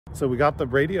So we got the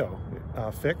radio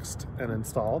fixed and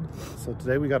installed. So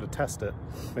today we got to test it,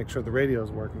 make sure the radio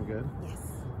is working good. Yes.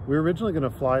 We were originally going to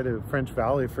fly to French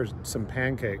Valley for some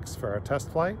pancakes for our test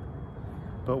flight,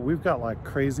 but we've got like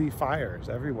crazy fires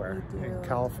everywhere in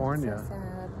California. So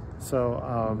sad.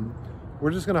 So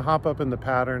we're just going to hop up in the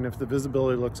pattern. If the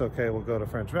visibility looks okay, we'll go to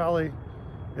French Valley.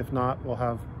 If not, we'll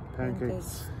have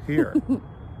pancakes here.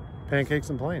 Pancakes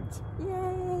and planes. Yay!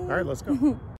 All right, let's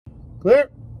go. Clear.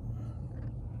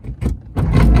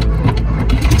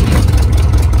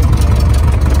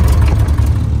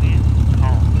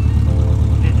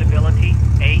 Visibility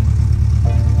 8.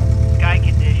 Sky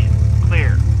condition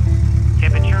clear.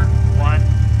 Temperature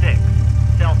 16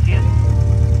 Celsius.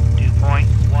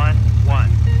 2.11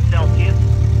 Celsius.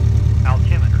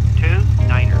 Altimeter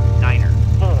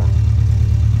 2.994.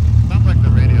 Sounds like the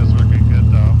radio's working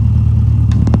good though.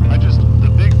 The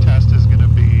big test is going to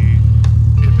be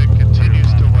if it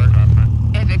continues to work.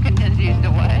 If it continues to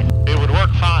what? It would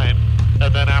work fine,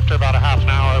 and then after about a half an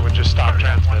hour it would just stop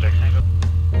transmitting.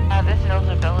 This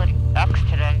visibility sucks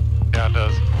today. Yeah, it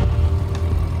does.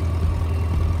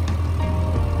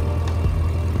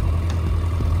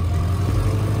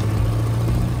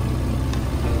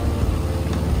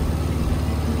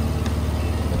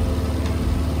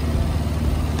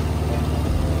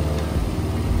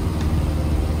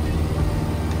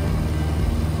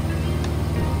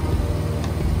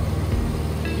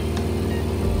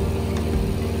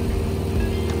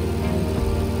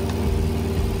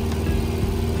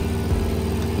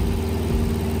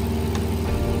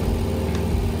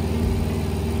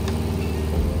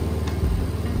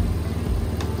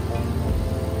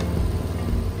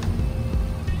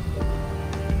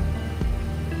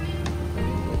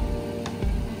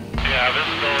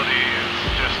 Visibility is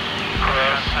just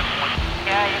gross.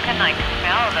 Yeah, you can like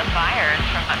smell the fires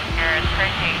from up here. It's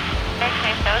crazy. It makes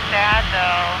me so sad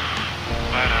though.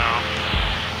 I know.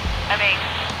 I mean,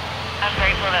 I'm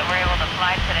grateful that we're able to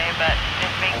fly today, but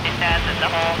it makes me sad that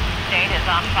the whole state is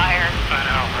on fire. I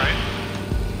know, right?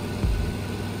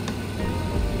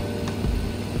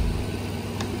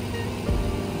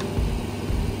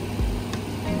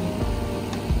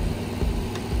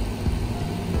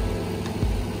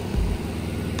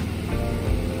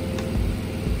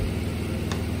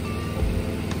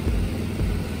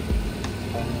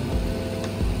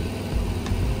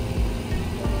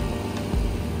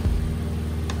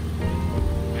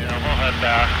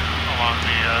 Back along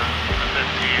the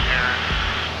 15 here.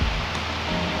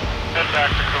 Head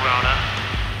back to Corona.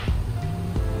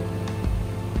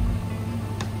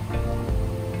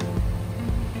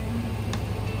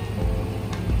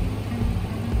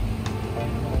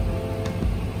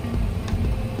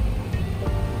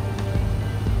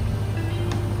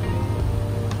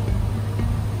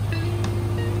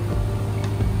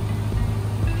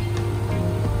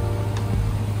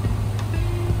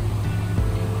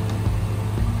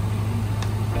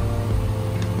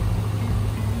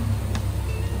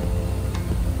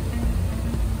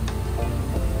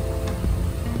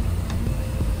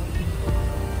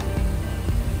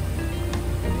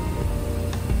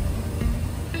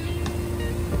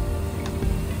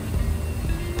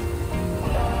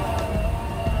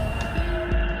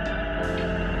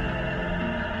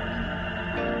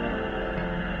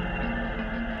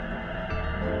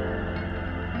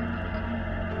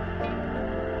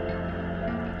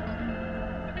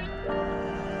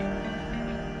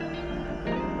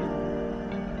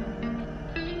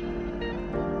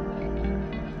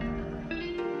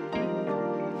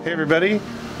 Hey everybody.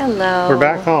 Hello. We're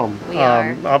back home. We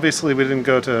are. Obviously we didn't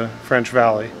go to French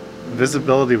Valley.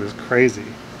 Visibility was crazy.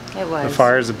 It was. The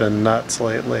fires have been nuts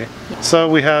lately. Yeah. So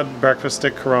we had breakfast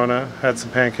at Corona, had some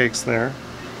pancakes there.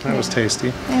 That was tasty.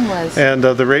 It was. And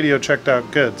the radio checked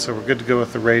out good, so we're good to go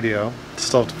with the radio.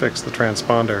 Still have to fix the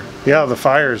transponder. Yeah, the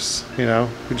fires, you know,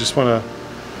 we just want to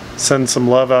send some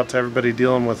love out to everybody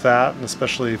dealing with that, and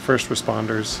especially first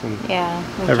responders. And yeah,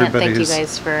 we can't thank you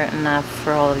guys enough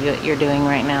for all of what you're doing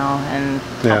right now and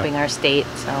helping our state,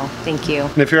 so thank you.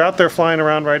 And if you're out there flying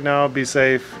around right now, be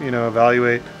safe, you know,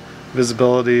 evaluate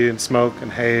visibility and smoke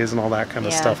and haze and all that kind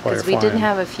of stuff while you're flying. We did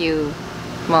have a few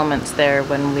moments there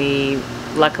when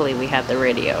luckily we had the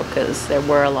radio, because there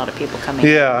were a lot of people coming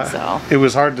in, so. It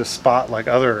was hard to spot like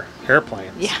other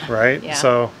airplanes, right? Yeah.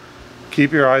 So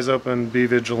keep your eyes open, be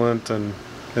vigilant, and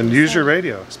use your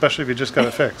radio, especially if you just got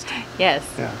it fixed. Yes.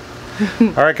 Yeah.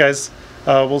 All right, guys.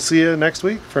 We'll see you next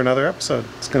week for another episode.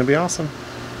 It's going to be awesome.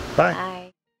 Bye. Bye.